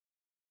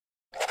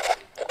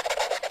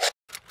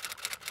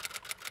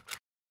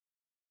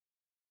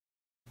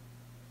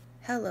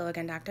Hello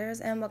again, doctors,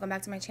 and welcome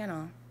back to my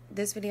channel.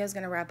 This video is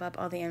going to wrap up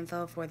all the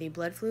info for the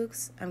blood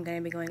flukes. I'm going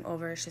to be going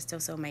over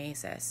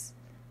schistosomiasis.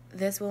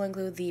 This will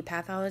include the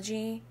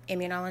pathology,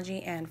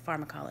 immunology, and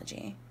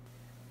pharmacology.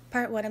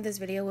 Part 1 of this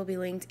video will be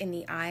linked in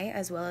the eye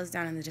as well as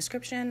down in the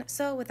description,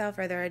 so without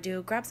further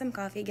ado, grab some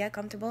coffee, get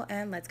comfortable,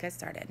 and let's get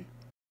started.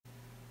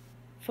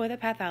 For the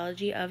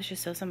pathology of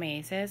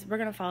schistosomiasis, we're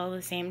going to follow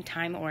the same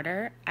time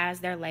order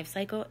as their life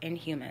cycle in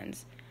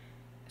humans.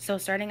 So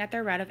starting at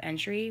their route of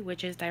entry,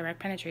 which is direct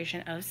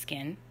penetration of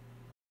skin,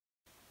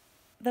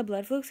 the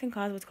blood flukes can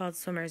cause what's called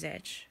swimmer's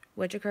itch,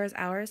 which occurs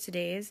hours to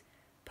days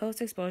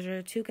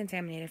post-exposure to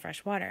contaminated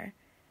fresh water.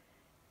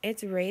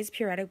 It's raised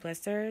pruritic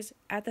blisters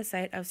at the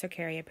site of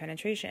cercaria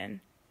penetration.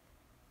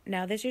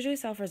 Now, this usually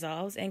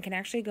self-resolves and can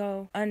actually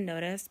go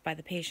unnoticed by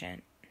the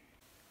patient.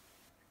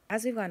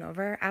 As we've gone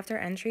over, after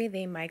entry,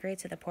 they migrate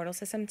to the portal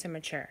system to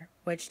mature,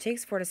 which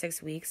takes 4 to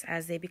 6 weeks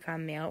as they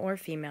become male or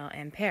female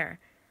and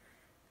pair.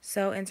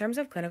 So in terms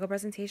of clinical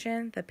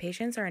presentation, the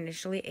patients are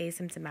initially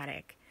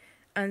asymptomatic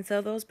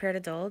until those paired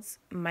adults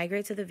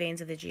migrate to the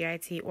veins of the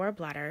GIT or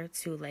bladder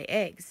to lay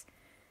eggs.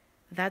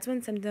 That's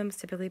when symptoms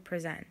typically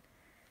present.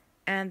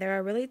 And there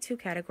are really 2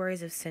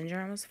 categories of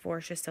syndromes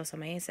for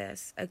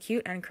schistosomiasis,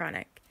 acute and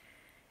chronic.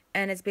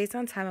 And it's based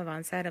on time of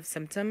onset of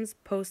symptoms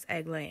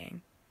post-egg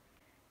laying.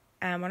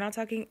 And we're not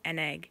talking an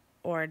egg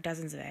or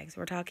dozens of eggs.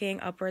 We're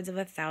talking upwards of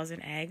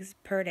 1,000 eggs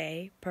per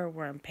day per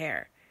worm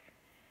pair.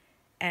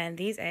 And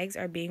these eggs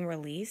are being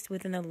released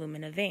within the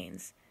lumen of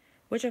veins,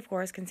 which of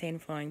course contain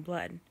flowing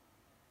blood.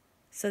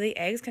 So the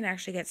eggs can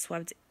actually get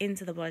swept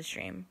into the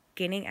bloodstream,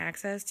 gaining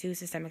access to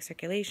systemic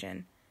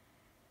circulation.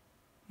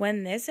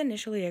 When this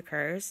initially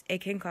occurs,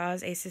 it can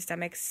cause a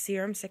systemic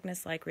serum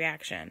sickness-like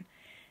reaction,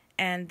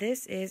 and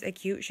this is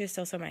acute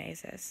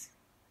schistosomiasis.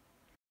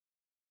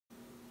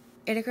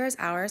 It occurs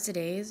hours to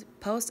days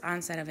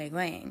post-onset of egg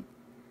laying.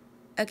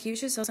 Acute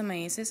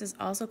schistosomiasis is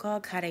also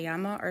called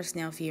Katayama or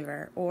snail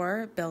fever,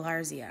 or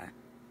bilharzia,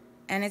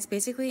 and it's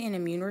basically an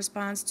immune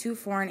response to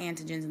foreign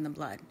antigens in the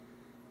blood.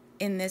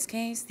 In this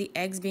case, the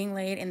eggs being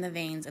laid in the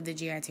veins of the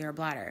GIT or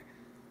bladder,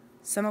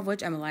 some of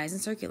which embolize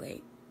and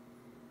circulate.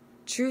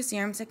 True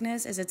serum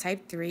sickness is a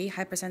type 3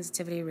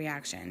 hypersensitivity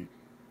reaction,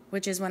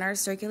 which is when our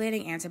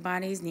circulating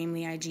antibodies,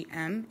 namely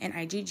IgM and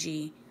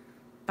IgG,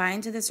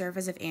 bind to the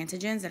surface of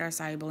antigens that are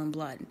soluble in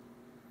blood.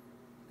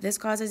 This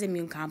causes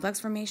immune complex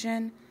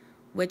formation,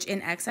 which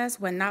in excess,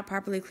 when not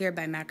properly cleared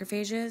by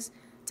macrophages,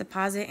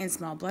 deposit in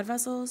small blood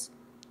vessels,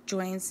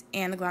 joints,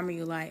 and the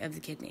glomeruli of the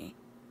kidney.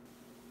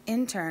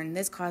 In turn,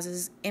 this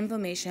causes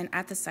inflammation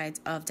at the sites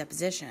of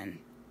deposition.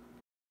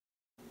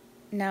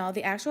 Now,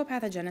 the actual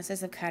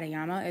pathogenesis of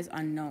Katayama is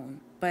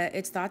unknown, but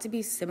it's thought to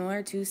be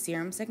similar to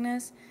serum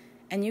sickness,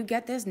 and you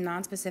get this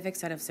nonspecific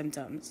set of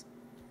symptoms.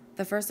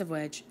 The first of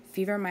which,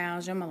 fever,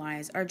 myalgia,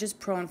 malaise, are just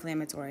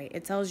pro-inflammatory.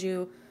 It tells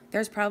you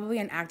there's probably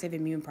an active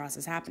immune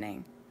process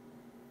happening.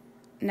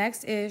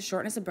 Next is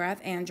shortness of breath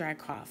and dry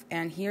cough,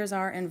 and here's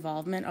our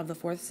involvement of the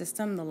fourth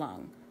system, the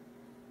lung.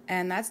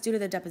 And that's due to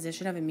the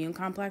deposition of immune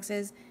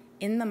complexes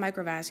in the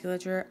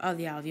microvasculature of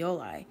the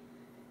alveoli,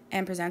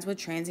 and presents with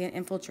transient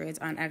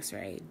infiltrates on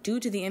X-ray due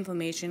to the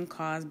inflammation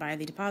caused by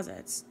the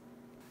deposits.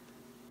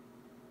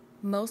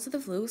 Most of the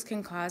flukes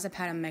can cause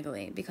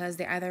hepatomegaly because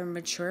they either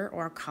mature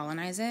or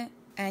colonize it,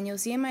 and you'll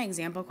see in my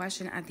example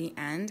question at the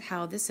end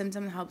how this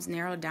symptom helps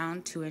narrow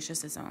down to a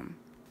schistosome.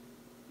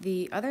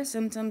 The other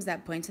symptoms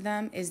that point to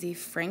them is the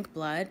frank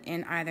blood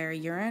in either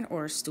urine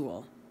or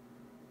stool.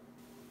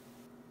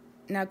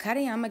 Now,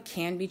 Katayama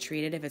can be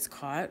treated if it's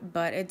caught,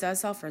 but it does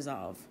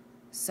self-resolve.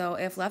 So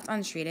if left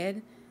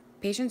untreated,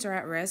 patients are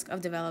at risk of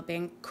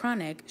developing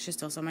chronic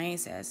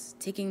schistosomiasis,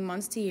 taking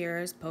months to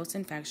years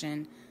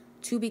post-infection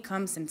to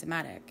become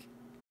symptomatic.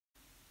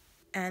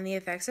 And the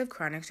effects of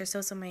chronic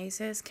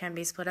schistosomiasis can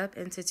be split up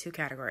into 2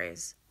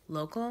 categories,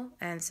 local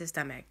and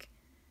systemic.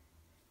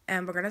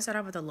 And we're going to start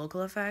off with the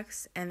local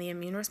effects, and the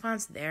immune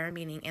response there,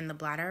 meaning in the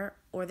bladder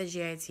or the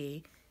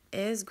GIT,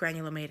 is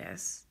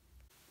granulomatous.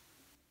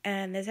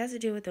 And this has to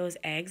do with those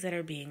eggs that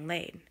are being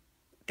laid.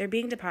 They're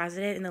being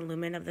deposited in the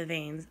lumen of the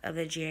veins of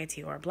the GIT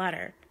or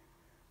bladder.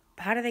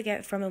 How do they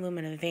get from the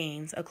lumen of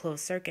veins, a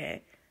closed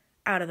circuit,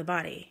 out of the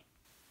body?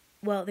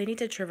 Well, they need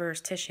to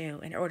traverse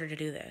tissue in order to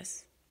do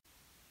this.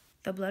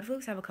 The blood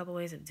flukes have a couple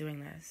ways of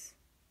doing this.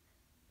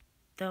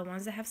 The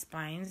ones that have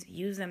spines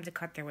use them to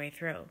cut their way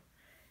through.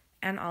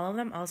 And all of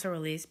them also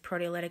release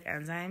proteolytic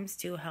enzymes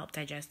to help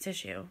digest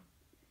tissue.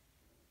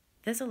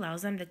 This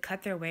allows them to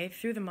cut their way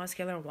through the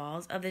muscular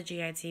walls of the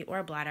GIT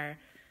or bladder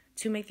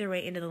to make their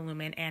way into the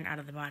lumen and out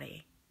of the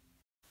body.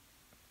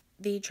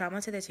 The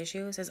trauma to the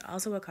tissues is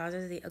also what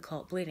causes the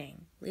occult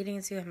bleeding,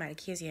 leading to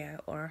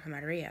hematochezia or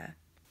hematuria.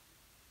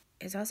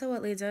 It's also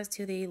what leads us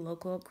to the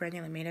local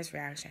granulomatous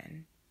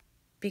reaction,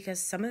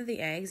 because some of the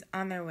eggs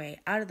on their way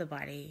out of the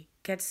body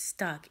get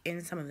stuck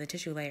in some of the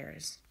tissue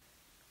layers.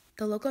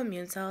 The local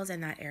immune cells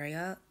in that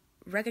area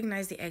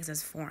recognize the eggs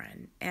as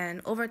foreign,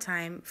 and over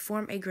time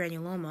form a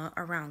granuloma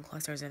around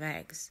clusters of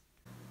eggs.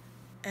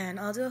 And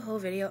I'll do a whole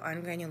video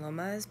on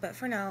granulomas, but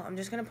for now I'm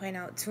just going to point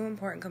out 2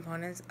 important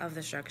components of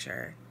the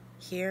structure.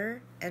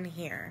 here and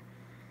here.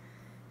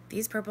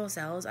 These purple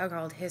cells are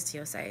called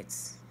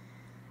histiocytes,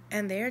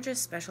 and they are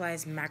just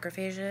specialized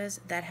macrophages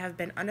that have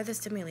been under the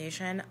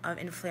stimulation of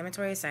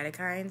inflammatory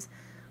cytokines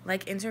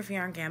like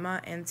interferon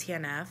gamma and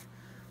TNF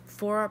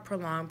for a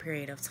prolonged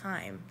period of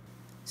time.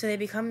 So they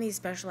become these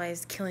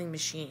specialized killing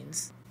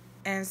machines.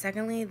 And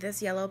secondly,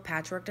 this yellow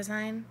patchwork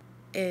design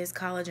is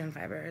collagen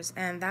fibers,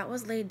 and that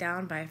was laid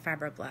down by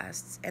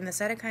fibroblasts. And the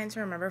cytokine to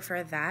remember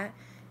for that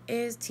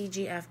is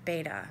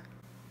TGF-beta.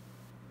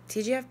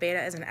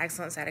 TGF-beta is an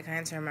excellent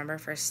cytokine to remember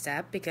for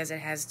STEP because it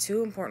has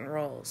two important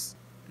roles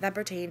that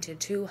pertain to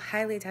two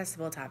highly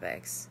testable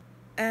topics.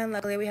 And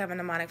luckily we have a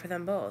mnemonic for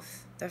them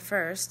both. The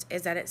first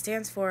is that it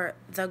stands for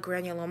the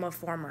granuloma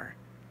former.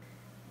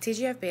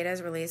 TGF-beta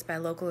is released by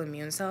local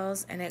immune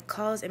cells, and it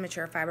calls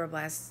immature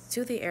fibroblasts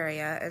to the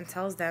area and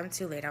tells them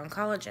to lay down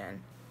collagen.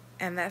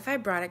 And that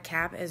fibrotic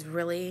cap is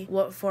really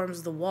what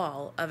forms the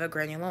wall of a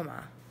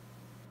granuloma.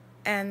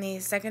 And the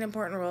second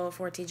important role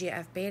for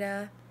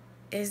TGF-beta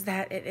is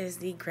that it is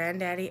the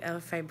granddaddy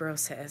of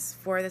fibrosis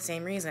for the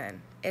same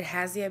reason. It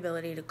has the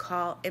ability to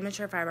call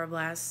immature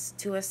fibroblasts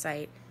to a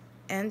site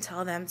and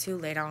tell them to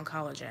lay down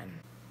collagen.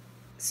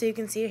 So you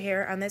can see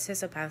here on this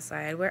histopath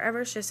slide,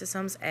 wherever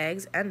schistosomes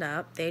eggs end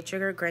up, they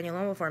trigger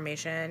granuloma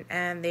formation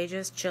and they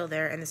just chill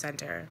there in the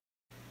center.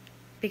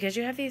 Because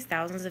you have these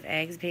thousands of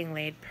eggs being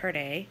laid per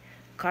day,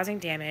 causing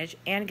damage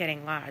and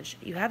getting lodged,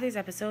 you have these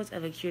episodes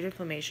of acute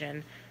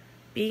inflammation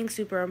being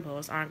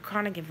superimposed on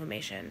chronic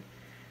inflammation.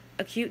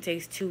 Acute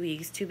takes 2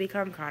 weeks to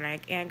become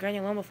chronic, and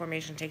granuloma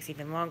formation takes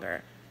even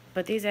longer,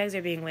 but these eggs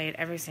are being laid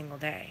every single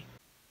day.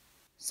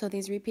 So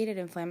these repeated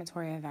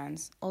inflammatory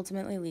events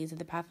ultimately lead to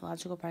the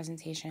pathological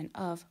presentation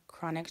of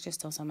chronic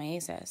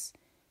schistosomiasis,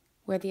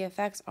 where the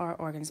effects are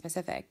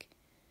organ-specific.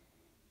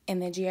 In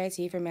the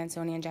GIT for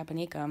Mansonian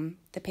japonicum,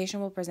 the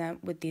patient will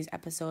present with these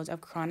episodes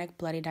of chronic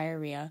bloody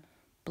diarrhea,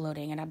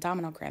 bloating, and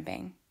abdominal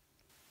cramping.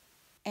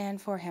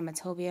 And for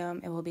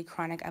hematobium, it will be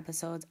chronic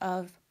episodes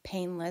of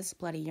painless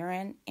bloody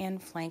urine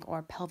and flank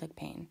or pelvic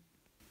pain.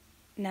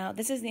 Now,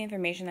 this is the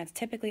information that's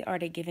typically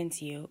already given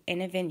to you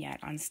in a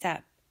vignette on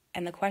STEP,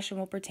 and the question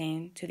will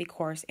pertain to the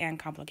course and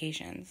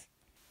complications,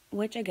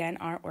 which again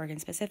are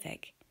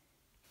organ-specific.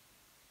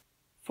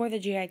 For the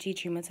GIT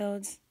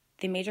trematodes,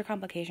 the major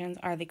complications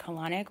are the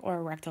colonic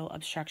or rectal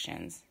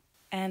obstructions,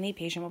 and the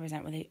patient will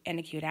present with an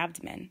acute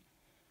abdomen.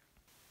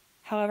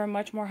 However,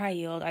 much more high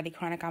yield are the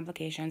chronic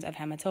complications of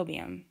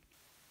hematobium,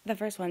 the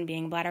first one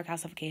being bladder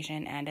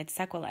calcification and its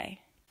sequelae.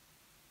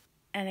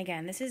 And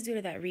again, this is due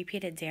to that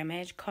repeated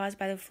damage caused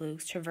by the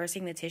flukes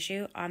traversing the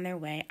tissue on their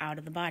way out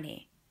of the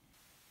body.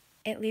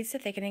 It leads to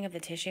thickening of the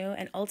tissue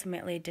and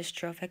ultimately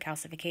dystrophic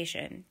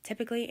calcification,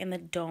 typically in the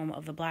dome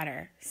of the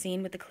bladder,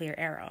 seen with the clear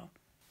arrow.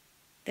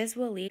 This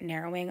will lead to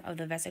narrowing of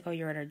the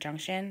vesico-ureter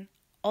junction,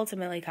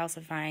 ultimately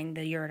calcifying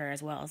the ureter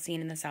as well, seen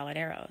in the solid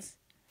arrows.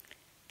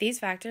 These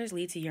factors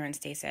lead to urine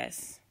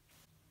stasis,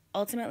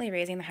 ultimately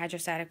raising the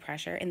hydrostatic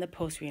pressure in the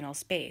postrenal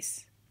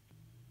space,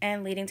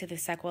 and leading to the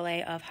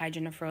sequelae of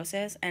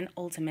hydronephrosis and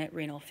ultimate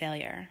renal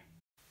failure.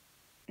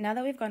 Now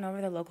that we've gone over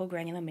the local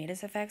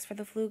granulomatous effects for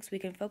the flukes, we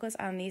can focus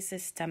on these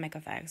systemic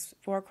effects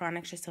for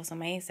chronic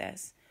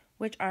schistosomiasis,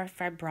 which are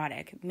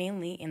fibrotic,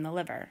 mainly in the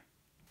liver.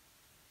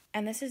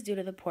 And this is due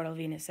to the portal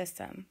venous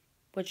system,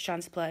 which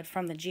shunts blood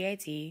from the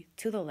GIT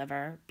to the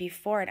liver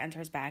before it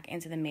enters back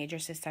into the major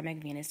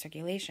systemic venous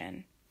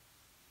circulation.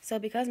 So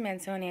because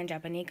Mansonian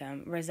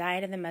japonicum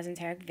reside in the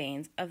mesenteric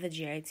veins of the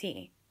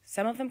GIT,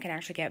 some of them can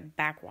actually get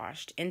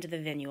backwashed into the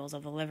venules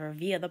of the liver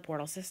via the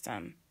portal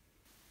system.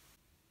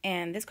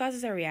 And this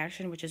causes a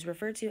reaction which is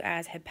referred to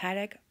as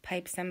hepatic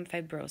pipestem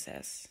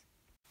fibrosis.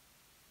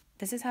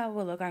 This is how it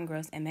will look on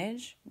gross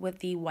image, with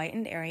the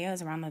whitened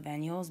areas around the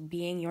venules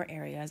being your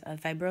areas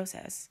of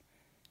fibrosis.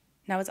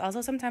 Now, it's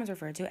also sometimes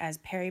referred to as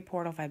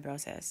periportal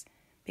fibrosis,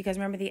 because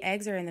remember, the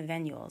eggs are in the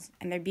venules,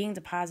 and they're being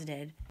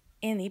deposited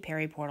in the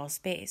periportal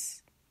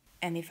space,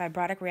 and the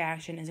fibrotic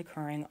reaction is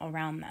occurring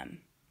around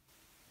them,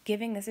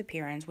 giving this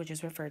appearance which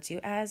is referred to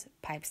as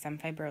pipestem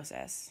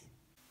fibrosis.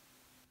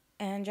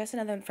 And just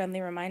another friendly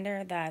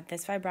reminder that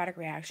this fibrotic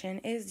reaction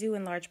is due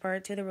in large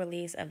part to the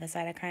release of the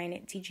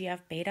cytokine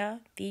TGF-beta,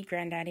 the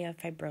granddaddy of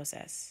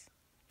fibrosis.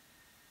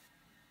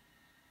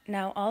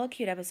 Now, all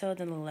acute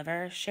episodes in the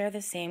liver share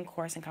the same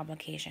course and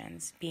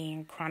complications,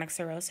 being chronic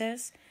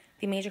cirrhosis,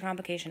 the major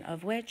complication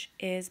of which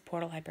is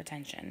portal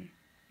hypertension.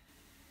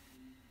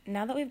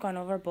 Now that we've gone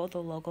over both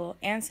the local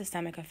and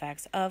systemic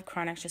effects of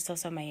chronic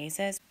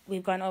schistosomiasis,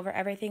 we've gone over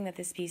everything that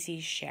the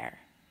species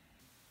share.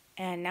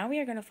 And now we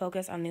are going to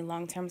focus on the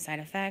long-term side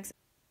effects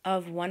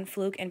of one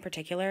fluke in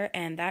particular,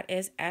 and that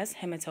is S.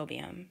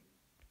 hematobium,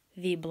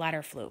 the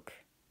bladder fluke.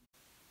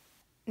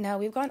 Now,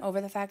 we've gone over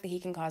the fact that he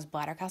can cause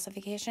bladder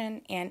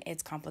calcification and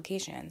its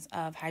complications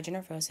of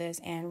hydronephrosis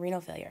and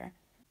renal failure.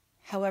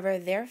 However,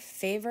 their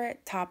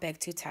favorite topic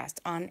to test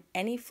on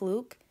any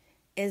fluke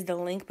is the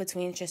link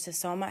between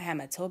schistosoma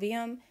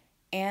hematobium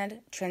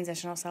and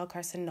transitional cell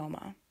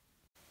carcinoma.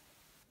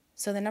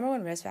 So the number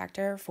one risk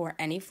factor for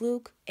any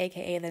fluke,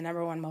 aka the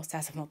number one most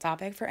testable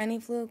topic for any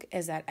fluke,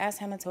 is that S.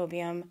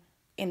 hematobium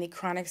in the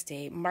chronic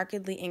state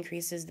markedly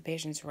increases the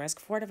patient's risk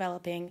for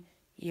developing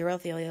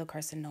urothelial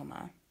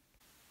carcinoma.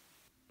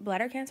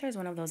 Bladder cancer is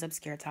one of those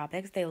obscure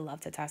topics they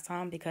love to test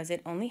on because it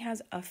only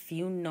has a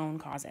few known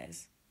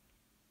causes.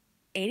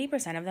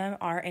 80% of them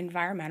are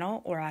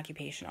environmental or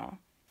occupational.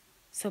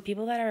 So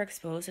people that are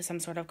exposed to some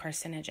sort of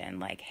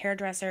carcinogen like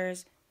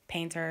hairdressers,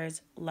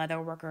 painters,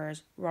 leather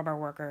workers, rubber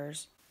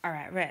workers are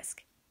at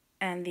risk.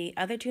 And the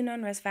other two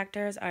known risk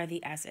factors are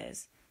the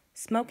S's,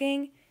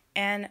 smoking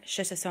and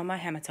Schistosoma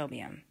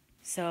hematobium.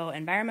 So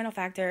environmental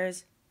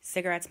factors,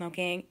 cigarette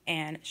smoking,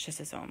 and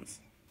schistosomes.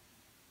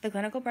 The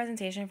clinical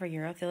presentation for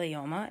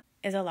urothelioma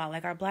is a lot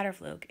like our bladder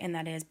fluke in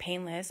that it is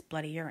painless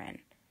bloody urine.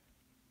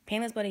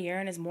 Painless bloody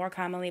urine is more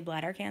commonly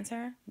bladder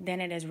cancer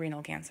than it is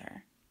renal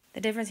cancer.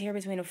 The difference here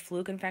between a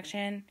fluke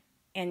infection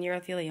and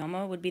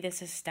urothelioma would be the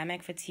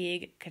systemic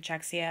fatigue,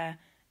 cachexia,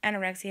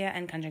 anorexia,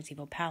 and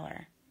conjunctival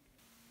pallor.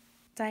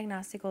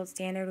 Diagnostic gold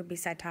standard would be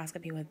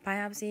cytoscopy with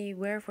biopsy,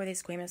 where for the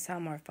squamous cell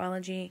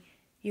morphology,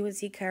 you would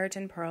see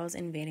keratin pearls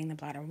invading the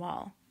bladder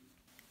wall.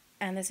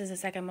 And this is the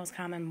second most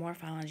common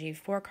morphology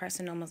for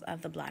carcinomas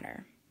of the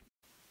bladder.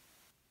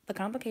 The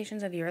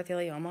complications of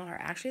urothelioma are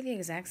actually the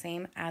exact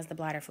same as the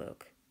bladder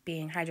fluke,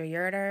 being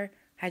hydroureter,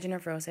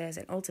 hydronephrosis,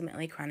 and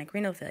ultimately chronic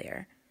renal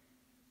failure.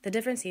 The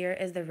difference here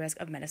is the risk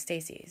of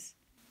metastases.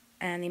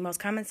 And the most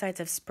common sites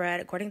of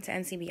spread, according to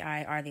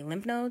NCBI, are the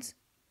lymph nodes,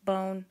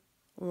 bone,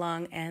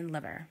 lung, and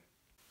liver.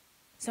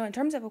 So in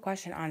terms of a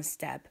question on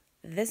STEP,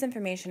 this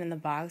information in the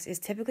box is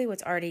typically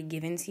what's already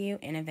given to you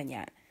in a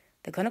vignette,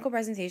 the clinical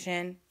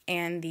presentation,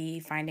 and the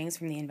findings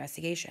from the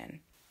investigation.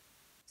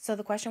 So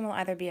the question will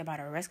either be about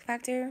a risk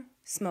factor,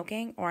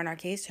 smoking, or in our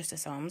case,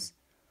 schistosomes,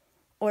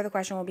 or the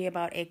question will be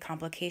about a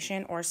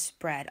complication or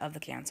spread of the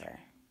cancer.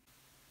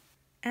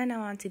 And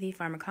now on to the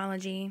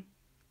pharmacology.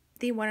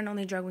 The one and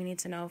only drug we need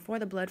to know for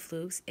the blood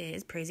flukes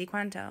is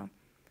praziquantel.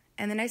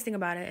 And the nice thing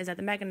about it is that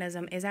the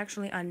mechanism is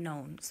actually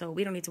unknown, so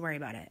we don't need to worry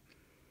about it.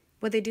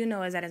 What they do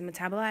know is that it's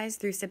metabolized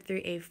through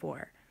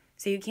CYP3A4,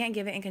 so you can't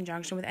give it in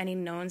conjunction with any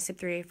known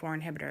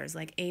CYP3A4 inhibitors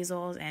like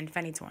azoles and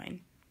phenytoin.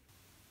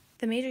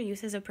 The major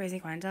uses of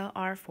praziquantel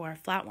are for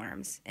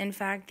flatworms. In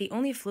fact, the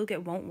only fluke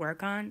it won't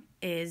work on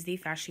is the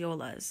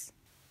fasciolas.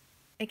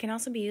 It can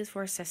also be used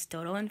for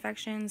cystodal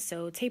infections,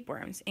 so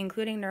tapeworms,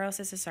 including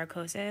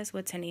neurocystisarcosis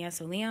with Tinea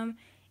solium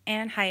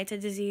and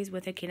hiatal disease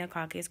with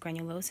Echinococcus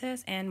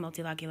granulosis and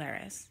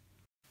multilocularis.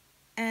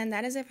 And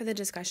that is it for the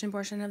discussion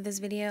portion of this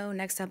video.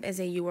 Next up is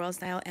a UWorld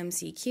style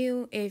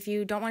MCQ. If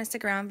you don't want to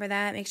stick around for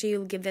that, make sure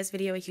you give this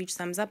video a huge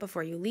thumbs up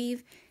before you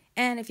leave.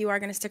 And if you are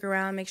going to stick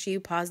around, make sure you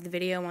pause the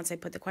video once I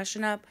put the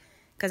question up,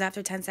 because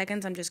after 10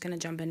 seconds, I'm just going to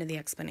jump into the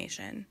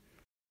explanation.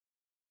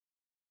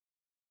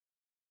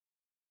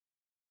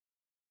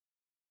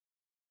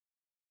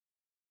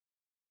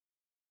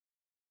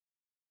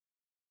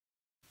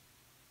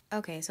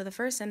 Okay, so the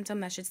first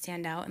symptom that should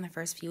stand out in the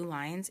first few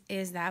lines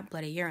is that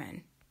bloody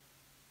urine,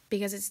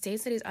 because it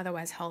states that he's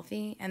otherwise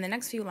healthy, and the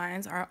next few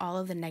lines are all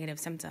of the negative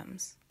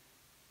symptoms.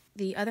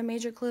 The other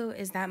major clue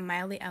is that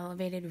mildly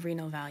elevated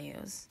renal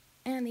values,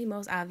 and the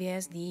most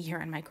obvious, the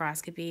urine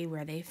microscopy,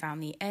 where they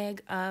found the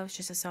egg of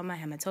Schistosoma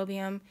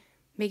hematobium,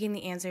 making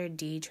the answer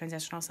D,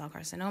 transitional cell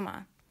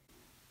carcinoma.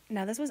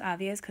 Now this was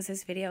obvious because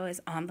this video is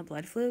on the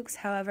blood flukes,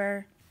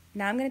 however,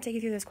 now I'm going to take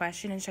you through this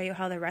question and show you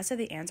how the rest of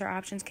the answer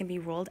options can be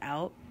ruled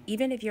out,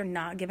 even if you're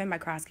not given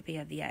microscopy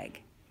of the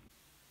egg.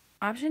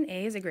 Option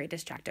A is a great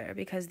distractor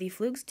because the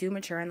flukes do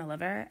mature in the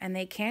liver and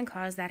they can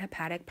cause that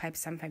hepatic pipe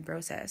stem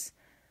fibrosis.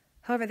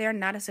 However, they are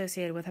not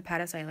associated with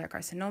hepatocellular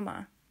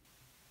carcinoma.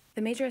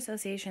 The major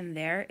association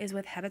there is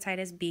with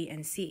hepatitis B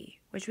and C,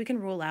 which we can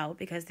rule out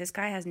because this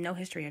guy has no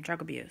history of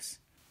drug abuse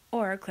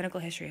or clinical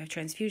history of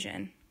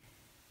transfusion.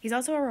 He's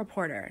also a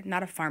reporter,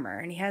 not a farmer,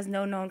 and he has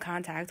no known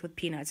contact with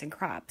peanuts and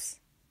crops,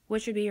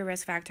 which would be a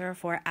risk factor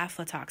for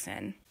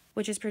aflatoxin,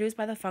 which is produced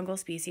by the fungal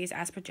species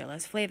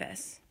Aspergillus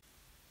flavus.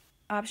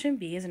 Option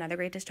B is another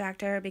great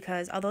distractor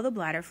because although the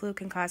bladder fluke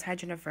can cause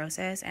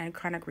hydronephrosis and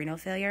chronic renal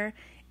failure,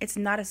 it's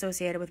not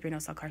associated with renal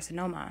cell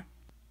carcinoma,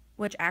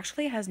 which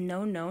actually has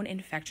no known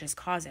infectious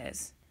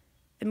causes.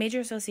 The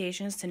major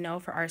associations to know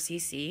for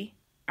RCC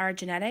are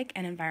genetic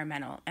and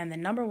environmental, and the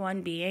number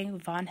one being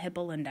von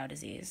Hippel-Lindau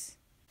disease.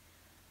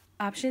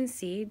 Option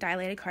C,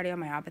 dilated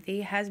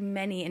cardiomyopathy, has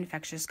many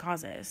infectious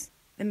causes,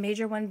 the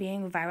major one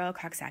being viral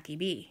Coxsackie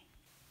B,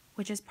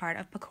 which is part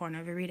of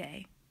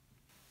Picornaviridae,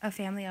 a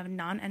family of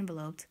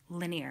non-enveloped,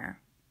 linear,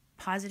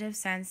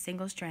 positive-sense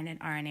single-stranded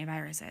RNA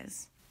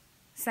viruses.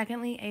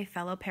 Secondly, a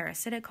fellow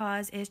parasitic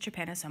cause is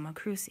Trypanosoma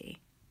cruzi,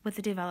 with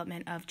the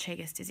development of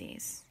Chagas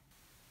disease.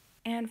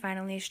 And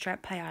finally,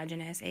 Strep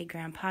pyogenes, a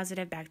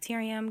gram-positive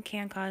bacterium,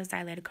 can cause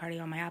dilated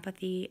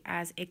cardiomyopathy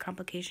as a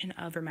complication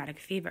of rheumatic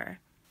fever.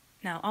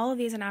 Now, all of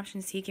these in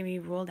option C can be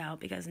ruled out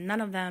because none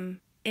of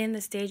them in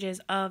the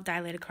stages of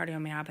dilated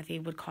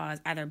cardiomyopathy would cause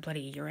either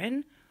bloody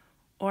urine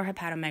or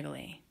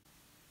hepatomegaly.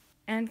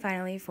 And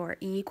finally, for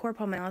E, cor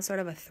pulmonale is sort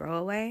of a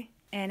throwaway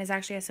and is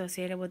actually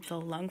associated with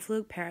the lung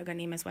fluke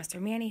Paragonnemus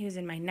westermanni, who's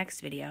in my next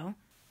video.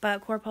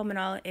 but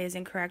chlorpulmonal is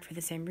incorrect for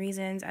the same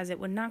reasons, as it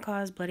would not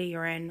cause bloody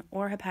urine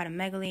or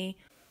hepatomegaly,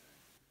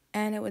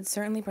 and it would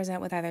certainly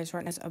present with either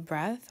shortness of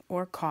breath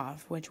or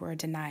cough, which were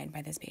denied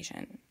by this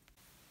patient.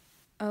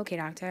 Okay,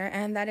 doctor,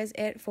 and that is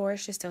it for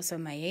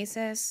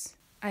schistosomiasis.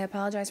 I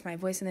apologize for my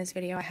voice in this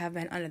video. I have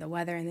been under the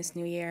weather in this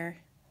new year.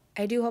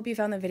 I do hope you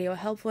found the video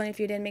helpful, and if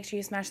you did, make sure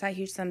you smash that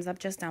huge thumbs up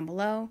just down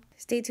below.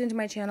 Stay tuned to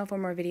my channel for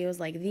more videos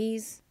like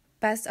these.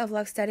 Best of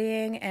luck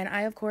studying, and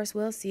I, of course,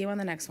 will see you on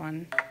the next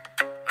one.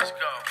 Let's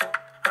go.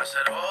 I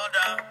said, hold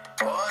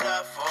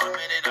up for a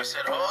minute. I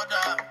said, hold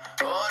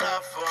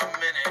up for a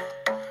minute.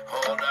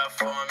 Hold up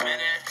for a minute.